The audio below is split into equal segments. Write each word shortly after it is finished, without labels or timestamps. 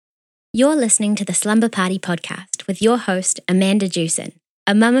You're listening to the Slumber Party podcast with your host, Amanda Jewson,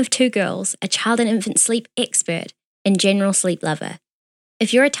 a mum of 2 girls, a child and infant sleep expert, and general sleep lover.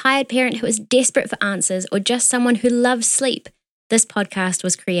 If you're a tired parent who is desperate for answers or just someone who loves sleep, this podcast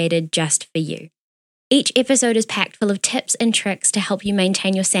was created just for you. Each episode is packed full of tips and tricks to help you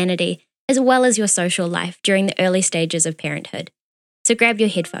maintain your sanity as well as your social life during the early stages of parenthood. So grab your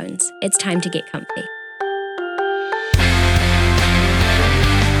headphones. It's time to get comfy.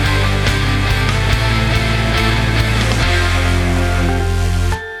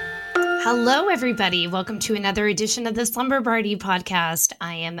 Hello, everybody. Welcome to another edition of the Slumber Party podcast.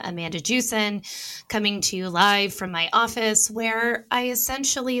 I am Amanda Jewson, coming to you live from my office where I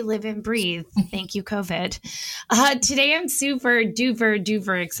essentially live and breathe. Thank you, COVID. Today, I'm super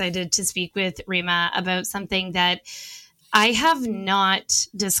duper excited to speak with Rima about something that I have not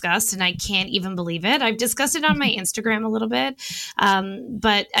discussed, and I can't even believe it. I've discussed it on my Instagram a little bit,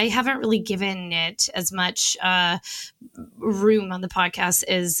 but I haven't really given it as much room on the podcast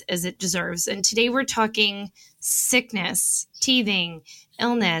as it deserves. And today we're talking sickness, teething,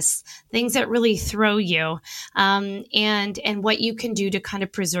 illness, things that really throw you, and what you can do to kind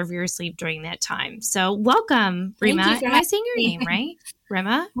of preserve your sleep during that time. So welcome, Rima. Am I saying your name right?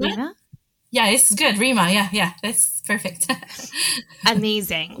 Rima? Yeah, it's good. Rima. Yeah. That's perfect.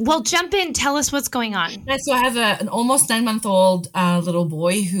 Amazing. Well, jump in. Tell us what's going on. Yeah, so I have an almost 9-month-old little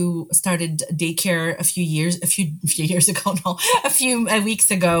boy who started daycare a few weeks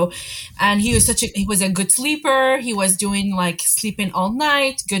ago. And he was a good sleeper. He was doing sleeping all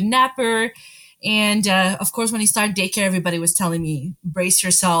night, good napper. And of course, when he started daycare, everybody was telling me, brace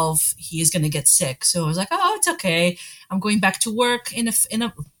yourself, he is going to get sick. So I was like, oh, it's okay. I'm going back to work in a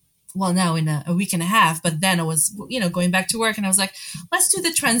week and a half, but then I was, going back to work and I was like, let's do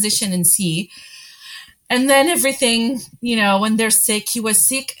the transition and see. And then everything, when they're sick, he was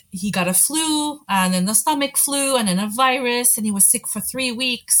sick. He got a flu and then the stomach flu and then a virus, and he was sick for 3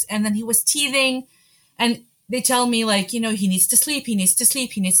 weeks, and then he was teething, and they tell me he needs to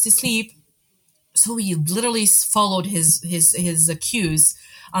sleep. So he literally followed his cues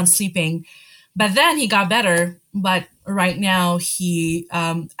on sleeping. But then he got better. But right now he,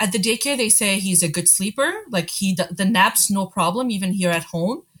 at the daycare, they say he's a good sleeper. The naps, no problem. Even here at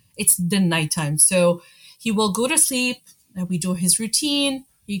home, it's the nighttime. So he will go to sleep. We do his routine.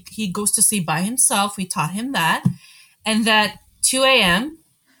 He goes to sleep by himself. We taught him that. And at 2 a.m.,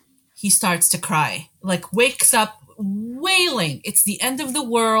 he starts to cry, wakes up wailing. It's the end of the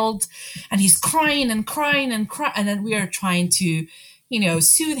world. And he's crying. And then we are trying to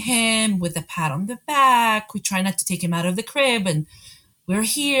soothe him with a pat on the back. We try not to take him out of the crib, and we're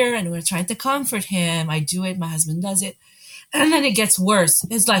here and we're trying to comfort him. I do it. My husband does it. And then it gets worse.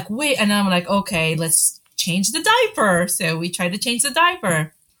 It's wait. And I'm like, okay, let's change the diaper. So we try to change the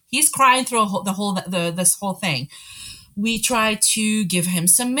diaper. He's crying through this whole thing. We try to give him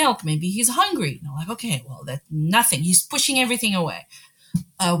some milk. Maybe he's hungry. And I'm like, okay, well, that's nothing. He's pushing everything away.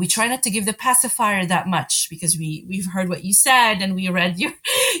 We try not to give the pacifier that much because we've heard what you said and we read your,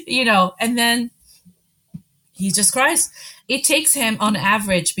 and then he just cries. It takes him on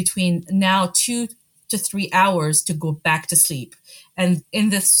average between now 2 to 3 hours to go back to sleep. And in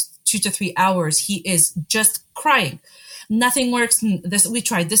this 2 to 3 hours, he is just crying. Nothing works. We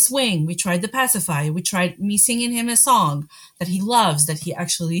tried the swing. We tried the pacifier. We tried me singing him a song that he loves, that he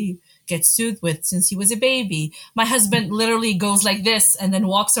actually gets soothed with since he was a baby. My husband literally goes like this and then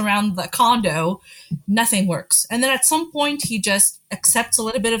walks around the condo. Nothing works. And then at some point, he just accepts a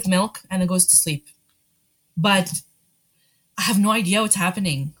little bit of milk and then goes to sleep. But I have no idea what's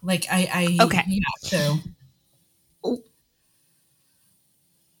happening. Okay. Yeah, so.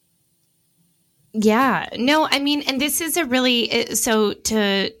 Yeah, no, I mean, and this is so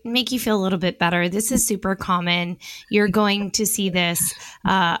to make you feel a little bit better, this is super common. You're going to see this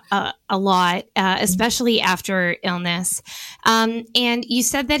a lot, especially after illness. And you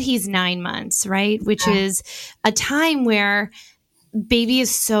said that he's 9 months, right? Which is a time where baby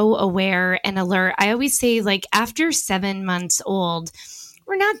is so aware and alert. I always say after 7 months old,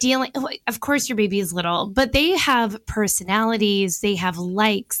 we're not dealing, of course your baby is little, but they have personalities, they have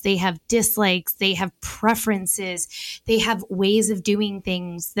likes, they have dislikes, they have preferences, they have ways of doing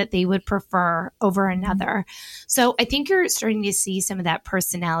things that they would prefer over another. So I think you're starting to see some of that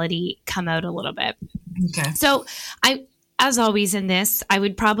personality come out a little bit. Okay. So as always in this, I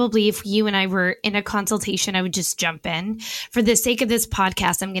would probably, if you and I were in a consultation, I would just jump in. For the sake of this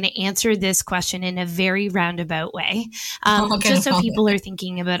podcast, I'm going to answer this question in a very roundabout way, just so people are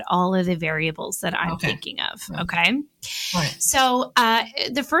thinking about all of the variables that I'm thinking of. Okay. All right. So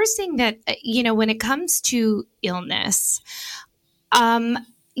the first thing that, when it comes to illness,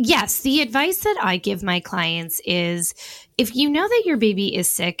 yes, the advice that I give my clients is if you know that your baby is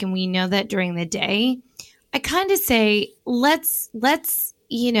sick, and we know that during the day, I kind of say, let's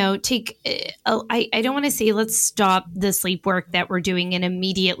take, I don't want to say let's stop the sleep work that we're doing and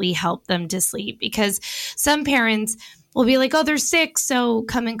immediately help them to sleep, because some parents will be like, oh, they're sick, so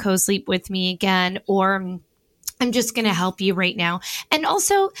come and co-sleep with me again, or I'm just going to help you right now. And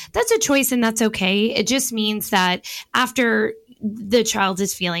also, that's a choice, and that's okay. It just means that after the child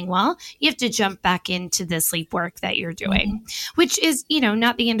is feeling well, you have to jump back into the sleep work that you're doing, which is,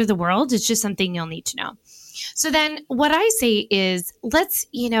 not the end of the world. It's just something you'll need to know. So then what I say is, let's,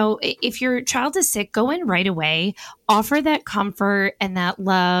 if your child is sick, go in right away, offer that comfort and that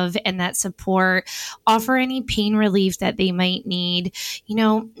love and that support, offer any pain relief that they might need,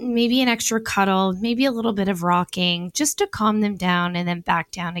 maybe an extra cuddle, maybe a little bit of rocking, just to calm them down and then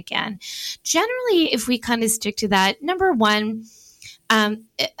back down again. Generally, if we kind of stick to that, number one,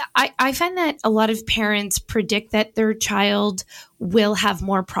 I find that a lot of parents predict that their child will have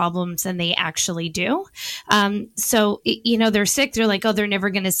more problems than they actually do. So, they're sick. They're like, oh, they're never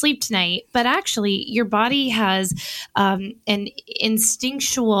going to sleep tonight. But actually, your body has an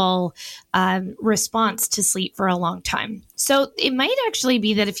instinctual response to sleep for a long time. So it might actually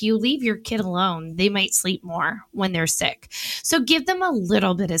be that if you leave your kid alone, they might sleep more when they're sick. So give them a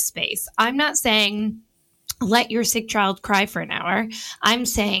little bit of space. I'm not saying let your sick child cry for an hour. I'm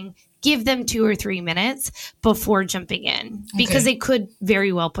saying give them 2 or 3 minutes before jumping in, because they could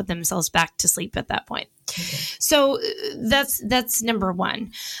very well put themselves back to sleep at that point. Okay. So that's number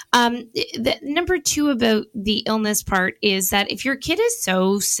one. Number two about the illness part is that if your kid is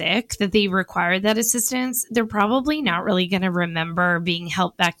so sick that they require that assistance, they're probably not really going to remember being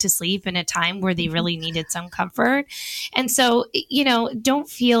helped back to sleep in a time where they really needed some comfort. And so, don't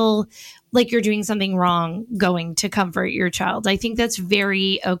feel like you're doing something wrong going to comfort your child. I think that's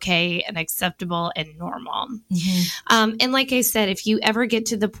very okay and acceptable and normal. And like I said, if you ever get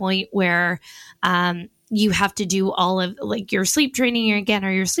to the point where you have to do all of like your sleep training again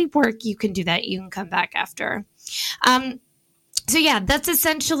or your sleep work, you can do that. You can come back after. So yeah, that's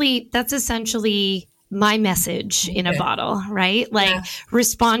essentially my message in a bottle, right? Like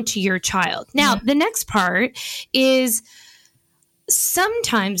respond to your child. Now, the next part is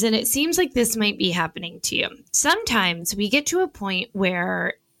sometimes, and it seems like this might be happening to you, sometimes we get to a point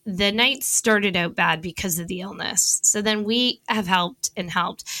where the nights started out bad because of the illness. So then we have helped. And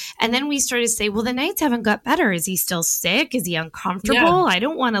then we started to say, well, the nights haven't got better. Is he still sick? Is he uncomfortable? Yeah. I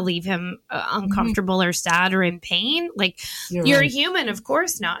don't want to leave him uncomfortable or sad or in pain. Like, you're right. A human, of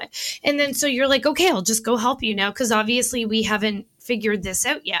course not. And then so you're like, okay, I'll just go help you now, because obviously we haven't figured this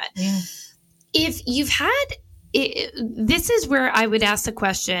out yet. Yeah. If you've had this is where I would ask the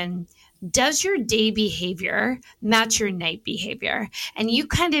question, does your day behavior match your night behavior? And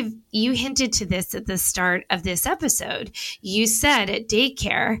you hinted to this at the start of this episode. You said at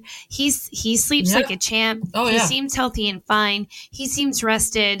daycare, he sleeps like a champ. Oh, he seems healthy and fine. He seems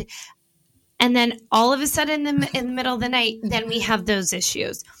rested. And then all of a sudden in the middle of the night, then we have those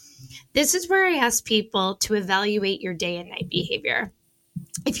issues. This is where I ask people to evaluate your day and night behavior.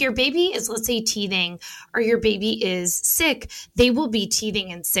 If your baby is, let's say, teething, or your baby is sick, they will be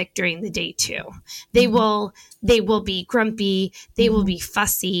teething and sick during the day too. They will be grumpy. They will be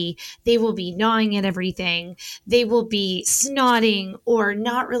fussy. They will be gnawing at everything. They will be snotting or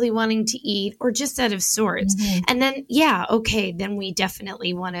not really wanting to eat or just out of sorts. And then, then we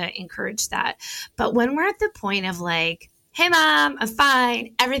definitely want to encourage that. But when we're at the point of like, hey, Mom, I'm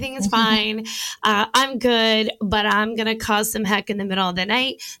fine. Everything is fine. I'm good, but I'm going to cause some heck in the middle of the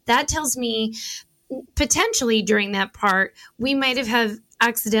night. That tells me potentially during that part, we might have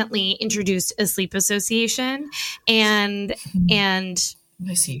accidentally introduced a sleep association, and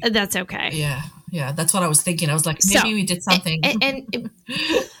I see. That's okay. Yeah. That's what I was thinking. I was like, maybe we did something and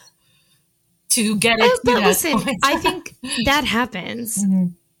to get it. But listen, I think that happens.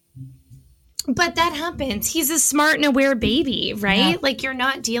 But that happens. He's a smart and aware baby, right? Yeah. Like, you're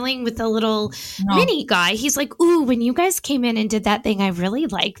not dealing with a little mini guy. He's like, ooh, when you guys came in and did that thing, I really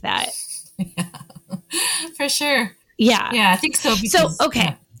like that. Yeah, for sure. Yeah. Yeah, I think so. Because, so,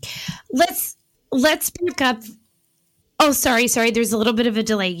 okay. Yeah. Let's back up. Oh, sorry. There's a little bit of a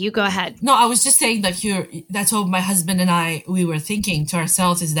delay. You go ahead. No, I was just saying that that's what my husband and we were thinking to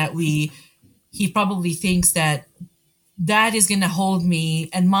ourselves, is that he probably thinks that Dad is going to hold me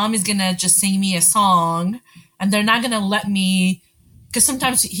and Mom is going to just sing me a song, and they're not going to let me, because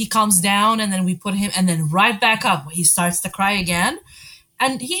sometimes he calms down and then we put him, and then right back up, he starts to cry again.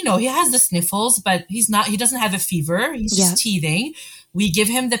 And he has the sniffles, but he doesn't have a fever. He's just teething. We give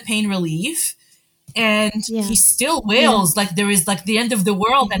him the pain relief. and he still wails like there is like the end of the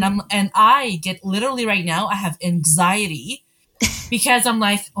world. And I get literally right now, I have anxiety because I'm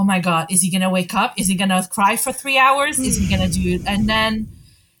like, oh my God, is he going to wake up? Is he going to cry for 3 hours? Is he going to do it? And then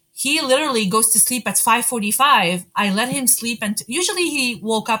he literally goes to sleep at 5:45. I let him sleep, and usually he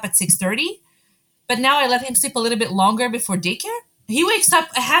woke up at 6:30, but now I let him sleep a little bit longer before daycare. He wakes up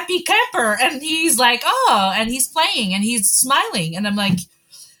a happy camper, and he's like, oh, and he's playing and he's smiling. And I'm like,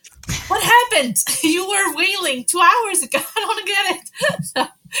 what happened? You were wailing 2 hours ago. I don't get it.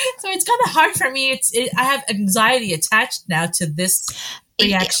 So it's kind of hard for me. I have anxiety attached now to this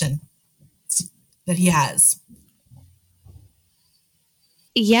reaction that he has.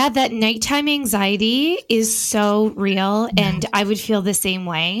 Yeah, that nighttime anxiety is so real, and I would feel the same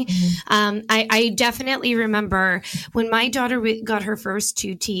way. I definitely remember when my daughter got her first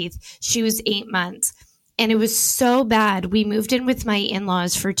 2 teeth, she was 8 months, and it was so bad. We moved in with my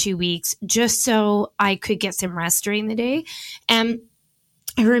in-laws for 2 weeks just so I could get some rest during the day. And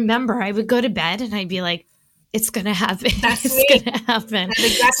I remember I would go to bed and I'd be like, it's going to happen. It's going to happen.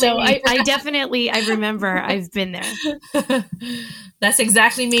 Exactly so I definitely, I remember I've been there. That's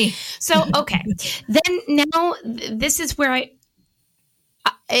exactly me. So, okay. Then now this is where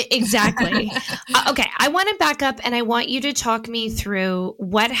exactly. Okay. I want to back up and I want you to talk me through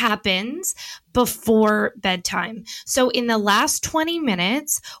what happens before bedtime. So in the last 20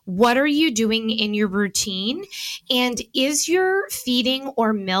 minutes, what are you doing in your routine? And is your feeding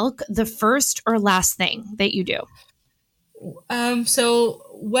or milk the first or last thing that you do? So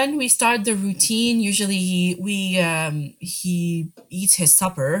when we start the routine, usually he eats his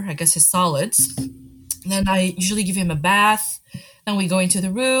supper, I guess his solids. Then I usually give him a bath. Then we go into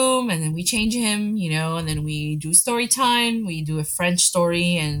the room and then we change him, and then we do story time. We do a French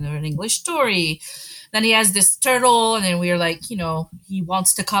story and an English story. Then he has this turtle and then we're like, he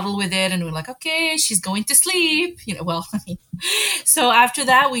wants to cuddle with it. And we're like, okay, she's going to sleep. So after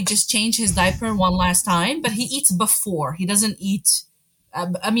that, we just change his diaper one last time, but he eats before. He doesn't eat,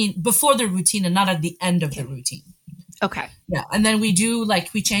 before the routine and not at the end of the routine. Okay. Yeah. And then we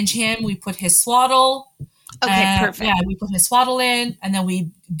change him. We put his swaddle. Okay, perfect. Yeah, we put his swaddle in, and then we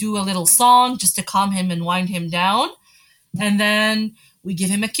do a little song just to calm him and wind him down. And then we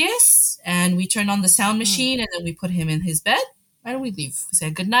give him a kiss, and we turn on the sound machine, and then we put him in his bed, and we leave. We say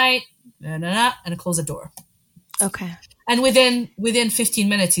good night, and close the door. Okay. And within 15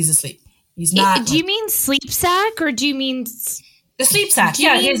 minutes, he's asleep. He's not. Do you mean sleep sack, or do you mean the sleep sack?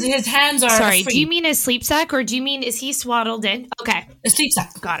 Yeah, his hands are. Sorry, free. Do you mean a sleep sack, or do you mean is he swaddled in? Okay, a sleep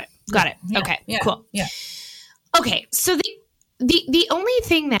sack. Got it. Yeah, Okay, yeah, cool. Yeah. Okay, so the only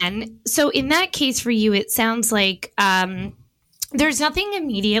thing then, so in that case for you, it sounds like there's nothing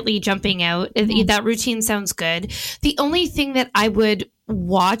immediately jumping out. That routine sounds good. The only thing that I would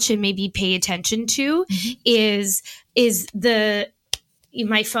watch and maybe pay attention to is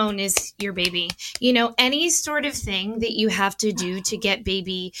my phone is your baby. Any sort of thing that you have to do to get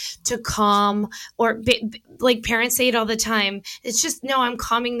baby to calm, or like parents say it all the time. It's just, no, I'm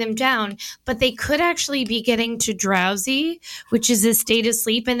calming them down, but they could actually be getting to drowsy, which is a state of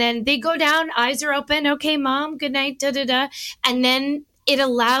sleep. And then they go down, eyes are open. Okay, mom, good night, da, da, da. And then it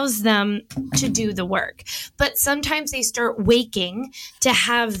allows them to do the work. But sometimes they start waking to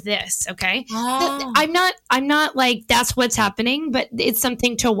have this, okay? Oh. I'm not like that's what's happening, but it's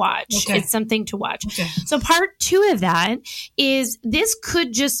something to watch. Okay. It's something to watch. Okay. So part 2 of that is this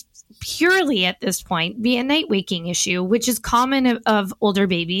could just purely at this point be a night waking issue, which is common of older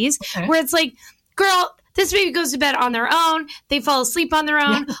babies, where it's like, girl, this baby goes to bed on their own. They fall asleep on their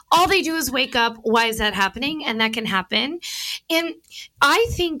own. Yeah. All they do is wake up. Why is that happening? And that can happen. And I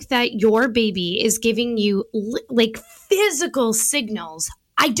think that your baby is giving you like physical signals.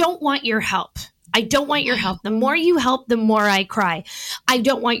 I don't want your help. I don't want your help. The more you help, the more I cry. I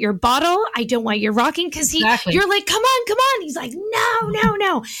don't want your bottle. I don't want your rocking, because you're like, come on. He's like,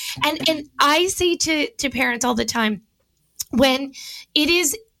 no. And I say to parents all the time, when it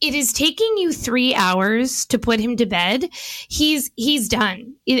is taking you 3 hours to put him to bed, he's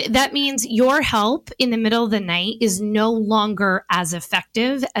done. That means your help in the middle of the night is no longer as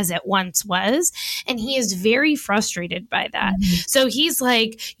effective as it once was. And he is very frustrated by that. Mm-hmm. So he's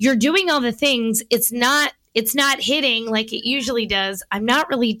like, you're doing all the things. It's not hitting like it usually does. I'm not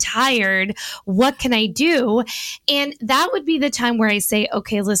really tired. What can I do? And that would be the time where I say,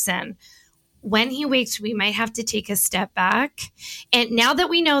 okay, listen, when he wakes, we might have to take a step back. And now that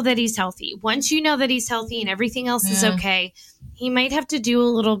we know that he's healthy, once you know that he's healthy and everything else is okay, he might have to do a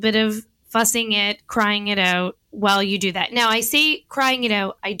little bit of fussing it, crying it out, while you do that. Now, I say crying it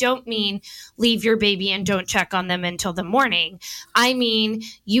out. I don't mean leave your baby and don't check on them until the morning. I mean,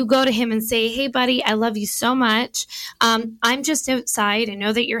 you go to him and say, hey, buddy, I love you so much. I'm just outside. I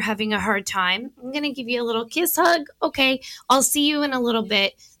know that you're having a hard time. I'm going to give you a little kiss hug. Okay, I'll see you in a little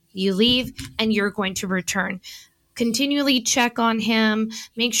bit. You leave and you're going to return. Continually check on him.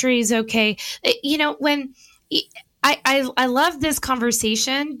 Make sure he's okay. When I love this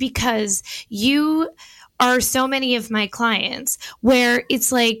conversation because you are so many of my clients where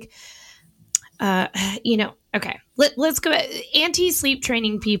it's like, okay, let's go. Anti-sleep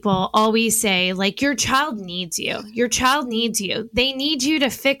training people always say, like, your child needs you. Your child needs you. They need you to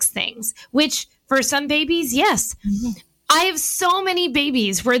fix things, which for some babies, yes. Mm-hmm. I have so many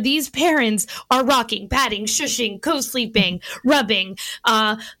babies where these parents are rocking, patting, shushing, co-sleeping, rubbing,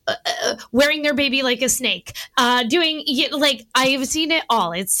 wearing their baby like a snake, doing, like, I have seen it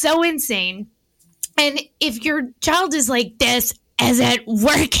all. It's so insane. And if your child is like, this isn't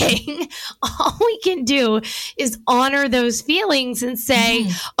working, all we can do is honor those feelings and say,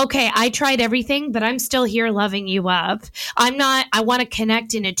 okay, I tried everything, but I'm still here loving you up. I want to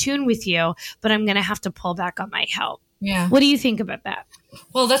connect and attune with you, but I'm going to have to pull back on my help. Yeah. What do you think about that?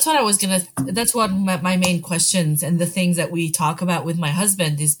 Well, that's what my main questions and the things that we talk about with my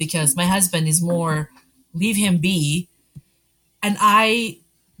husband is, because my husband is more leave him be. And I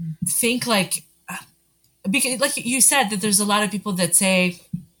think because like you said, that there's a lot of people that say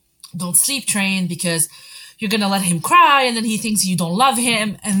don't sleep train because you're going to let him cry and then he thinks you don't love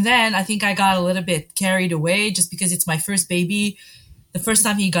him. And then I think I got a little bit carried away just because it's my first baby. The first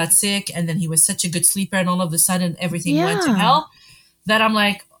time he got sick and then he was such a good sleeper and all of a sudden everything went to hell, that I'm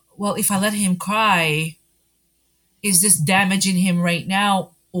like, well, if I let him cry, is this damaging him right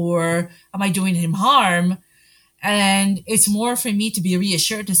now or am I doing him harm? And it's more for me to be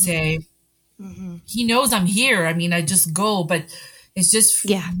reassured to say, he knows I'm here. I mean, I just go, but it's just,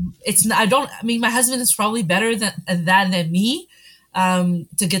 my husband is probably better than me, to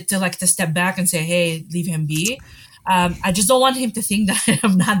get to step back and say, hey, leave him be. I just don't want him to think that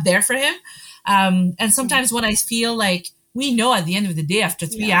I'm not there for him. And sometimes when I feel like we know at the end of the day, after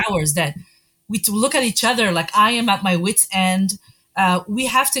 3 hours, that we to look at each other like I am at my wit's end. We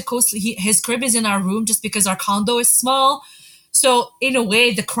have to his crib is in our room just because our condo is small. So in a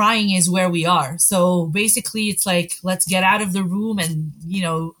way, the crying is where we are. So basically it's like, let's get out of the room and,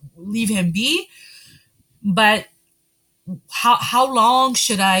 leave him be. But how long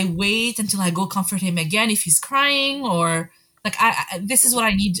should I wait until I go comfort him again if he's crying? Or this is what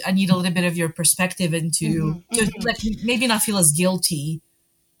I need. I need a little bit of your perspective into to maybe not feel as guilty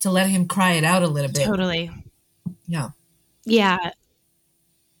to let him cry it out a little bit. Totally. Yeah. Yeah.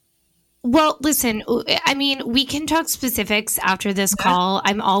 Well, listen, I mean, we can talk specifics after this call.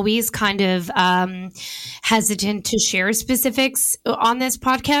 I'm always kind of hesitant to share specifics on this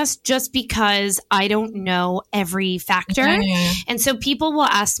podcast just because I don't know every factor. Yeah. And so people will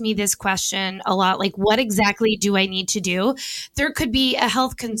ask me this question a lot, like, what exactly do I need to do? There could be a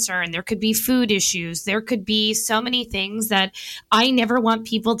health concern. There could be food issues. There could be so many things that I never want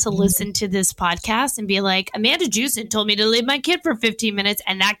people to listen to this podcast and be like, Amanda Jewson told me to leave my kid for 15 minutes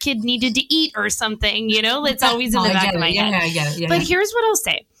and that kid needed to eat or something, it's always in the back of my head. Yeah. But here's what I'll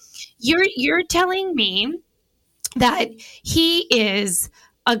say. You're telling me that he is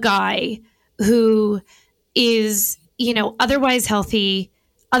a guy who is, otherwise healthy,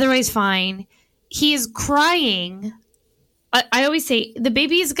 otherwise fine. He is crying. I always say the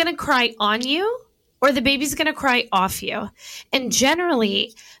baby is going to cry on you or the baby's going to cry off you. And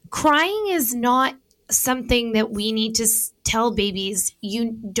generally, crying is not something that we need to tell babies,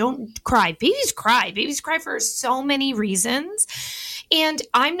 you don't cry. Babies cry. Babies cry for so many reasons. And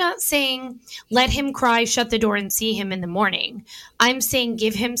I'm not saying let him cry, shut the door and see him in the morning. I'm saying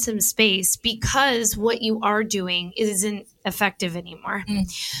give him some space because what you are doing isn't effective anymore.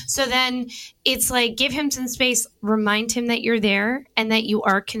 So then it's like, give him some space, remind him that you're there and that you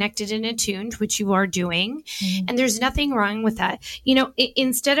are connected and attuned, which you are doing. And there's nothing wrong with that.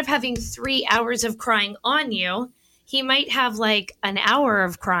 Instead of having 3 hours of crying on you, he might have like an hour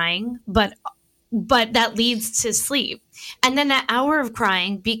of crying, but that leads to sleep. And then that hour of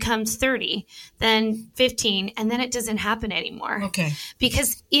crying becomes 30, then 15, and then it doesn't happen anymore. Okay.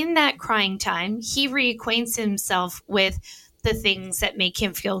 Because in that crying time, he reacquaints himself with the things that make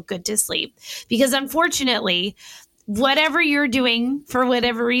him feel good to sleep. Because unfortunately, whatever you're doing for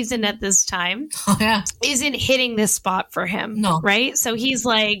whatever reason at this time isn't hitting this spot for him. No. Right. So he's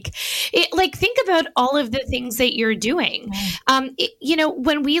like, think about all of the things that you're doing.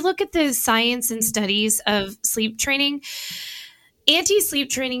 When we look at the science and studies of sleep training, Anti-sleep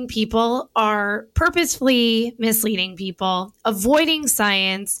training people are purposefully misleading people, avoiding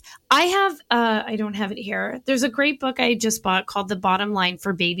science. I have, I don't have it here. There's a great book I just bought called The Bottom Line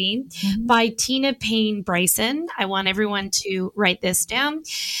for Baby by Tina Payne Bryson. I want everyone to write this down.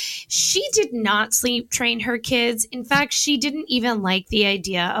 She did not sleep train her kids. In fact, she didn't even like the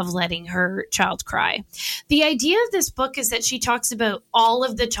idea of letting her child cry. The idea of this book is that she talks about all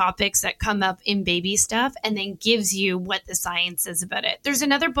of the topics that come up in baby stuff and then gives you what the science is about it. There's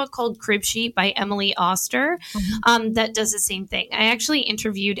another book called Crib Sheet by Emily Oster that does the same thing. I actually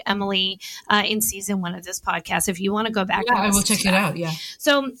interviewed Emily in season 1 of this podcast. If you want to go back, I will check it out. Yeah.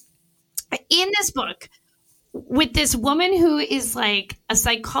 So in this book, with this woman who is like a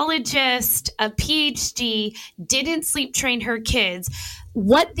psychologist, a PhD, didn't sleep train her kids,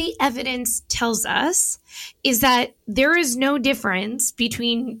 what the evidence tells us is that there is no difference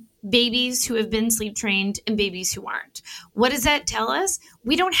between babies who have been sleep trained and babies who aren't. What does that tell us?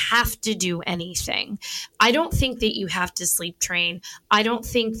 We don't have to do anything. I don't think that you have to sleep train. I don't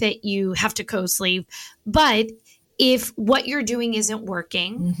think that you have to co-sleep. But if what you're doing isn't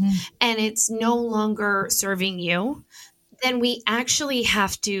working and it's no longer serving you, then we actually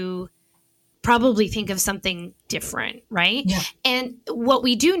have to probably think of something different, right? Yeah. And what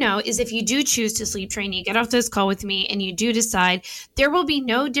we do know is if you do choose to sleep train, you get off this call with me and you do decide, there will be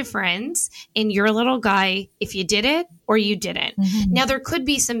no difference in your little guy if you did it or you didn't. Now, there could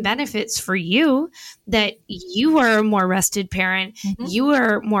be some benefits for you that you are a more rested parent. You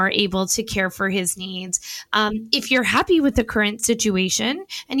are more able to care for his needs. If you're happy with the current situation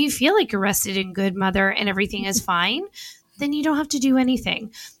and you feel like you're rested and good mother and everything is fine, then you don't have to do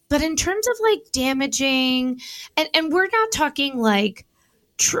anything. But in terms of like damaging, and we're not talking like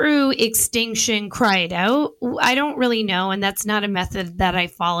true extinction, cry it out. I don't really know. And that's not a method that I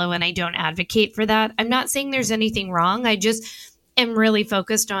follow. And I don't advocate for that. I'm not saying there's anything wrong. I just am really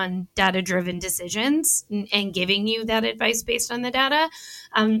focused on data-driven decisions and giving you that advice based on the data.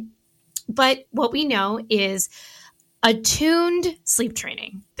 But what we know is attuned sleep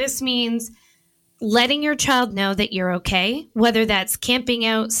training. This means letting your child know that you're okay, whether that's camping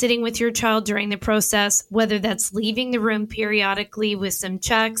out, sitting with your child during the process, whether that's leaving the room periodically with some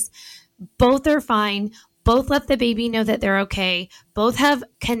checks, both are fine. Both let the baby know that they're okay. Both have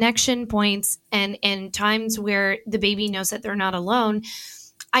connection points and times where the baby knows that they're not alone.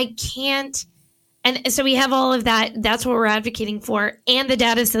 I can't. And so we have all of that. That's what we're advocating for. And the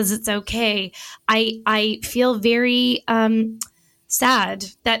data says it's okay. I feel very sad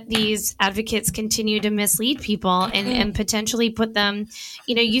that these advocates continue to mislead people and potentially put them,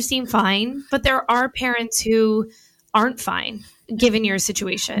 you seem fine, but there are parents who aren't fine given your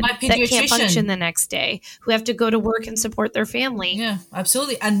situation that can't function the next day, who have to go to work and support their family. Yeah,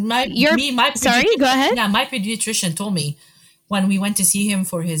 absolutely. And sorry, go ahead. Yeah, my pediatrician told me when we went to see him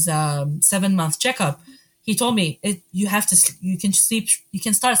for his 7-month checkup, he told me you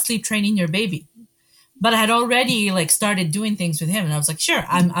can start sleep training your baby. But I had already started doing things with him, and I was like, sure,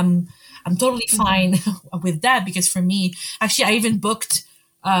 I'm totally fine with that, because for me, actually, I even booked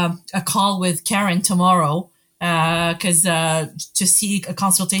a call with Karen tomorrow, because to see a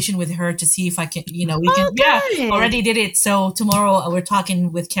consultation with her to see if I can, already did it. So tomorrow we're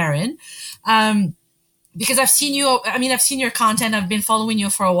talking with Karen, because I've seen your content. I've been following you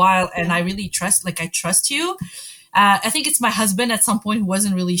for a while, and I really trust you. I think it's my husband at some point who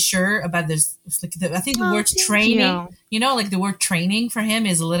wasn't really sure about this. I think the word training, the word training for him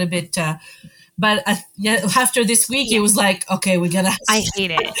is a little bit, but after this week, he was like, okay, we gotta. I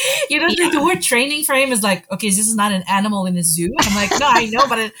hate it. The word training for him is like, okay, this is not an animal in a zoo. I'm like, no, I know,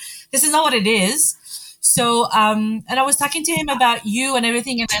 but this is not what it is. So, and I was talking to him about you and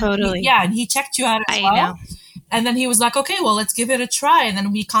everything. And totally. And he checked you out as well. Know. And then he was like, okay, well, let's give it a try. And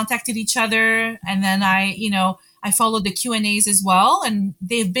then we contacted each other. And then I followed the Q&As as well, and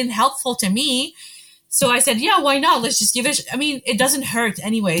they've been helpful to me. So I said, yeah, why not? Let's just give it. It doesn't hurt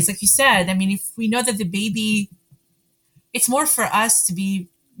anyways. Like you said, if we know that the baby, it's more for us to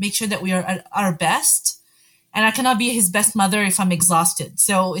make sure that we are at our best. And I cannot be his best mother if I'm exhausted.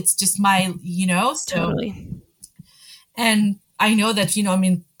 So it's just my, Totally. And I know that,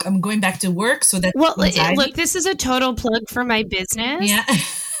 I'm going back to work. So that. Well, look, this is a total plug for my business. Yeah.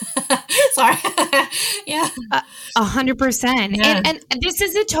 Sorry. Yeah. 100%. Yeah. And this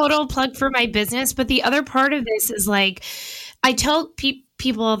is a total plug for my business. But the other part of this is I tell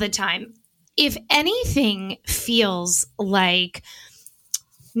people all the time, if anything feels like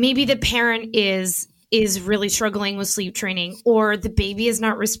maybe the parent is really struggling with sleep training or the baby is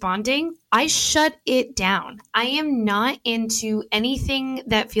not responding, I shut it down. I am not into anything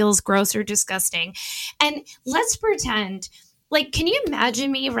that feels gross or disgusting. And let's pretend Like, can you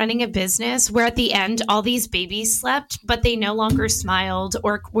imagine me running a business where at the end all these babies slept, but they no longer smiled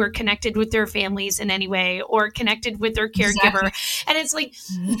or were connected with their families in any way or connected with their caregiver? Exactly. And it's like,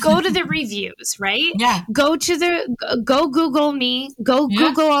 go to the reviews, right? Yeah. Go Google me,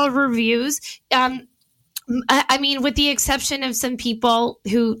 Google all reviews. I mean, with the exception of some people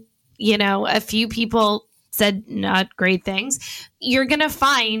who, a few people said not great things, you're going to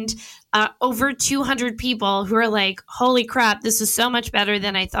find over 200 people who are like, holy crap, this is so much better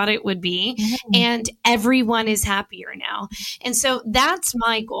than I thought it would be. Mm-hmm. And everyone is happier now. And so that's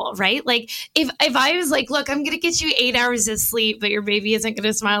my goal, right? Like if I was like, look, I'm going to get you 8 hours of sleep, but your baby isn't going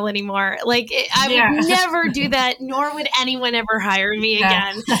to smile anymore. Like I would never do that, nor would anyone ever hire me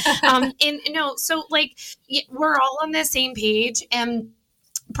again. So like we're all on the same page. And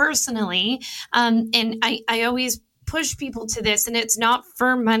personally, and I always push people to this, and it's not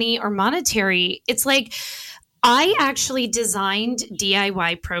for money or monetary. It's like, I actually designed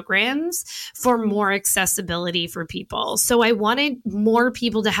DIY programs for more accessibility for people. So I wanted more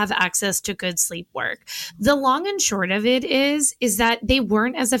people to have access to good sleep work. The long and short of it is that they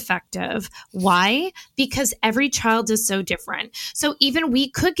weren't as effective. Why? Because every child is so different. So even we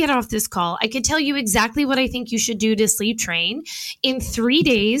could get off this call. I could tell you exactly what I think you should do to sleep train. In 3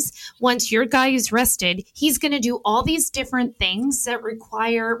 days, once your guy is rested, he's going to do all these different things that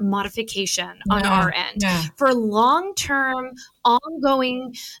require modification on our end. Yeah. For long-term,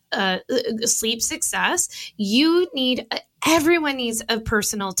 ongoing sleep success, everyone needs a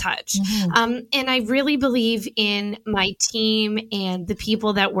personal touch. Mm-hmm. And I really believe in my team and the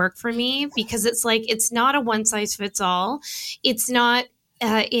people that work for me, because it's like, it's not a one size fits all. It's not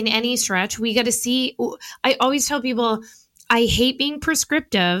in any stretch. We got to see, I always tell people, I hate being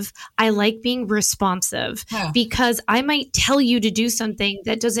prescriptive. I like being responsive, because I might tell you to do something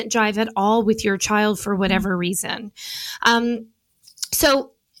that doesn't jive at all with your child for whatever reason.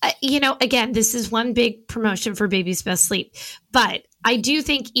 Again, this is one big promotion for Baby's Best Sleep, but I do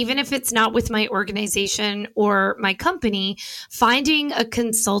think even if it's not with my organization or my company, finding a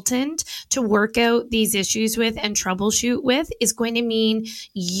consultant to work out these issues with and troubleshoot with is going to mean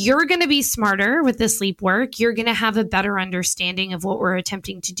you're going to be smarter with the sleep work. You're going to have a better understanding of what we're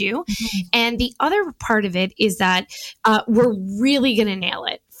attempting to do. Mm-hmm. And the other part of it is that we're really going to nail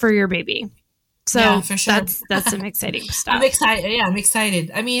it for your baby. So for sure. That's some exciting stuff. I'm excited. Yeah, I'm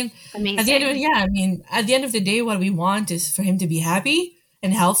excited. I mean, amazing. At the end of the day, what we want is for him to be happy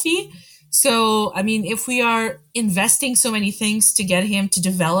and healthy. So, I mean, if we are investing so many things to get him to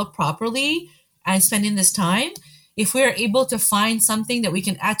develop properly and spending this time, if we are able to find something that we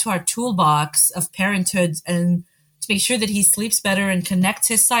can add to our toolbox of parenthood and to make sure that he sleeps better and connects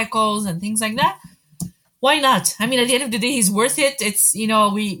his cycles and things like that, why not? I mean, at the end of the day, he's worth it. It's,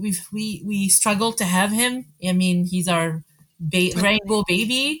 we struggle to have him. I mean, he's our rainbow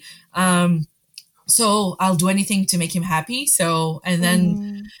baby. So I'll do anything to make him happy. So, and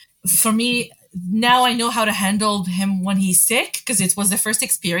then for me, now I know how to handle him when he's sick, because it was the first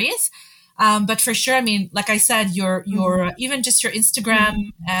experience. But for sure, I mean, like I said, your even just your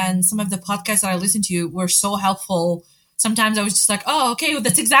Instagram and some of the podcasts that I listened to were so helpful. Sometimes I was just like, oh, okay, well,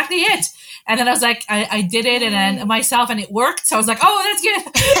 that's exactly it. And then I was like, I did it and then myself and it worked. So I was like, oh, that's good.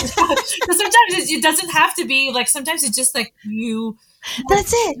 So sometimes it doesn't have to be like, sometimes it's just like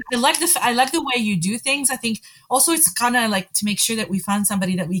that's it. I like the way you do things. I think also it's kind of like to make sure that we find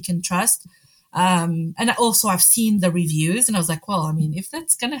somebody that we can trust. And also I've seen the reviews and I was like, well, I mean, if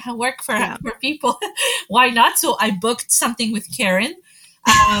that's going to work for people, why not? So I booked something with Karen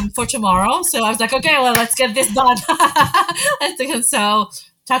for tomorrow. So I was like, okay, well, let's get this done. So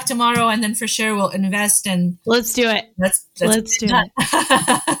talk tomorrow and then for sure we'll invest and let's do it. Let's do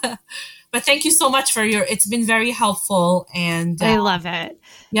it. But thank you so much it's been very helpful. And I love it.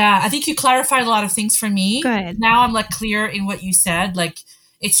 Yeah. I think you clarified a lot of things for me. Good. Now I'm like clear in what you said. Like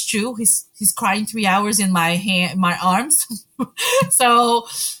it's true. He's crying 3 hours in my arms. So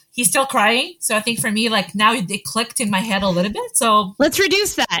he's still crying. So I think for me, like now it clicked in my head a little bit. So let's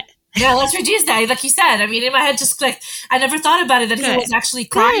reduce that. Yeah, let's reduce that. Like you said, I mean, in my head just clicked. I never thought about it that he was actually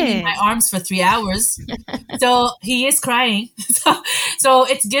crying in my arms for 3 hours. So he is crying. So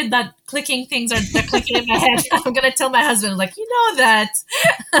it's good that clicking things they're clicking in my head. I'm going to tell my husband, like, you know that.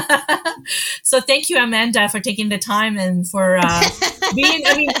 So thank you, Amanda, for taking the time and for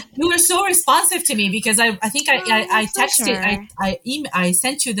you were so responsive to me because I think I texted, I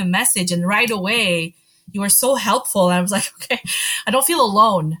sent you the message and right away, you were so helpful. I was like, okay, I don't feel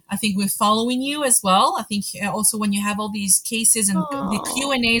alone. I think we're following you as well. I think also when you have all these cases and the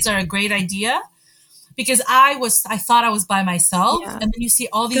Q&As are a great idea because I thought I was by myself. Yeah. And then you see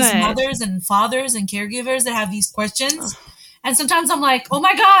all these mothers and fathers and caregivers that have these questions. And sometimes I'm like, oh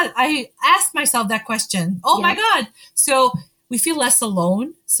my God, I asked myself that question. Oh my God. So we feel less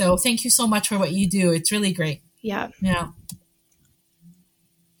alone. So thank you so much for what you do. It's really great. Yeah. Yeah.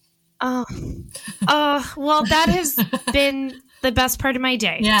 Well, that has been the best part of my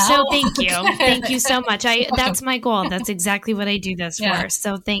day. Yeah. So thank you. Thank you so much. That's my goal. That's exactly what I do this for.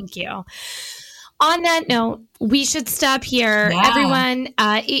 So thank you. On that note, we should stop here. Yeah. Everyone,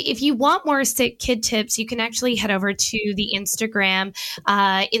 if you want more sick kid tips, you can actually head over to the Instagram,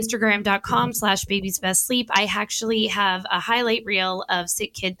 instagram.com/babiesbestsleep. I actually have a highlight reel of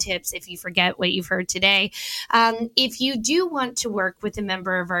sick kid tips if you forget what you've heard today. If you do want to work with a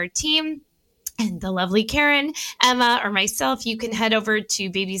member of our team, and the lovely Karen, Emma, or myself, you can head over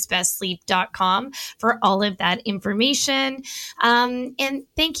to babiesbestsleep.com for all of that information. And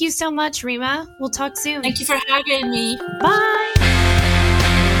thank you so much, Rima. We'll talk soon. Thank you for having me. Bye.